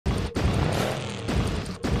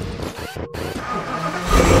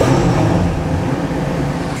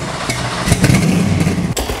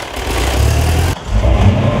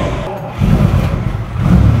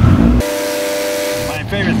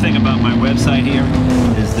right here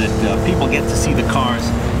is that people get to see the cars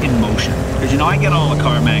in motion. Because, you know, I get all the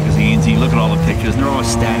car magazines and you look at all the pictures and they're all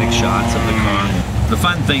static shots of the car. The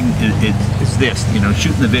fun thing is this, you know,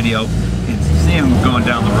 shooting the video and seeing them going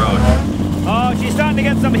down the road. Oh, she's starting to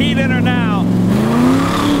get some heat in her now.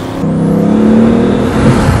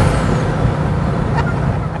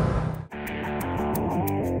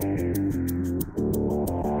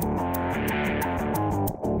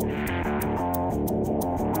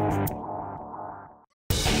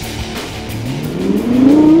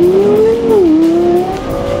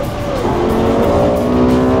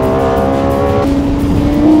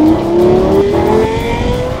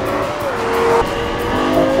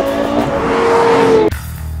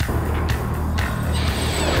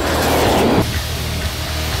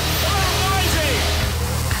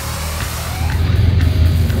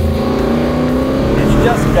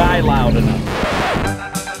 Die loud enough.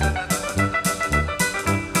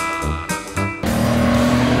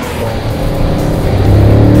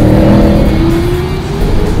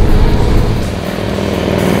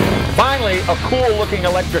 Finally, a cool looking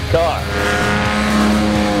electric car.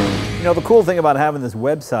 You know, the cool thing about having this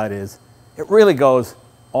website is it really goes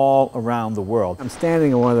all around the world. I'm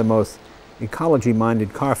standing in one of the most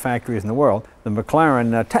ecology-minded car factories in the world, the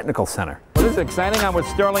McLaren Technical Center. Well, this is exciting. I'm with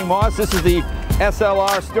Sterling Moss. This is the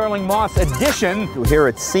SLR Sterling Moss edition. We're here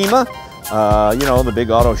at SEMA, you know, the big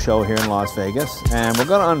auto show here in Las Vegas, and we're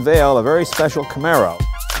going to unveil a very special Camaro.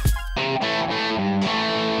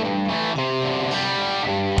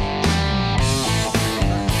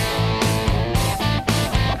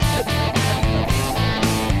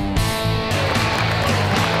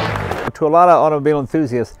 To a lot of automobile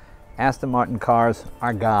enthusiasts, Aston Martin cars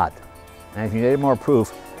are God. And if you need more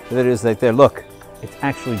proof, that is that they're, look, it's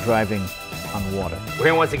actually driving on water. We're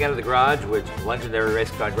here once again at the garage with legendary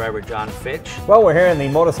race car driver John Fitch. Well, we're here in the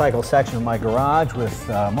motorcycle section of my garage with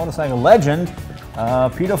motorcycle legend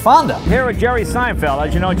Peter Fonda. Here with Jerry Seinfeld.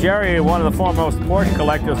 As you know, Jerry is one of the foremost Porsche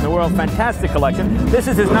collectors in the world. Fantastic collection. This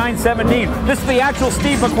is his 917. This is the actual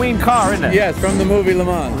Steve McQueen car, isn't it? Yes, from the movie Le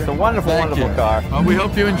Mans. It's a wonderful, wonderful car. Well, we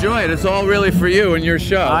hope you enjoy it. It's all really for you and your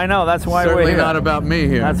show. I know, that's why we're here. Certainly not about me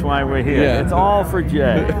here. That's why we're here. Yeah. It's all for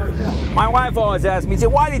Jay. My wife always asks me,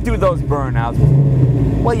 why do you do those burnouts?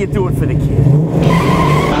 Well, you do it for the kid.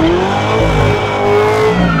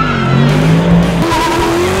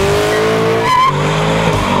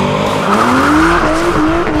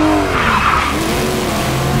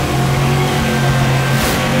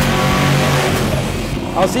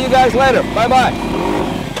 I'll see you guys later. Bye-bye.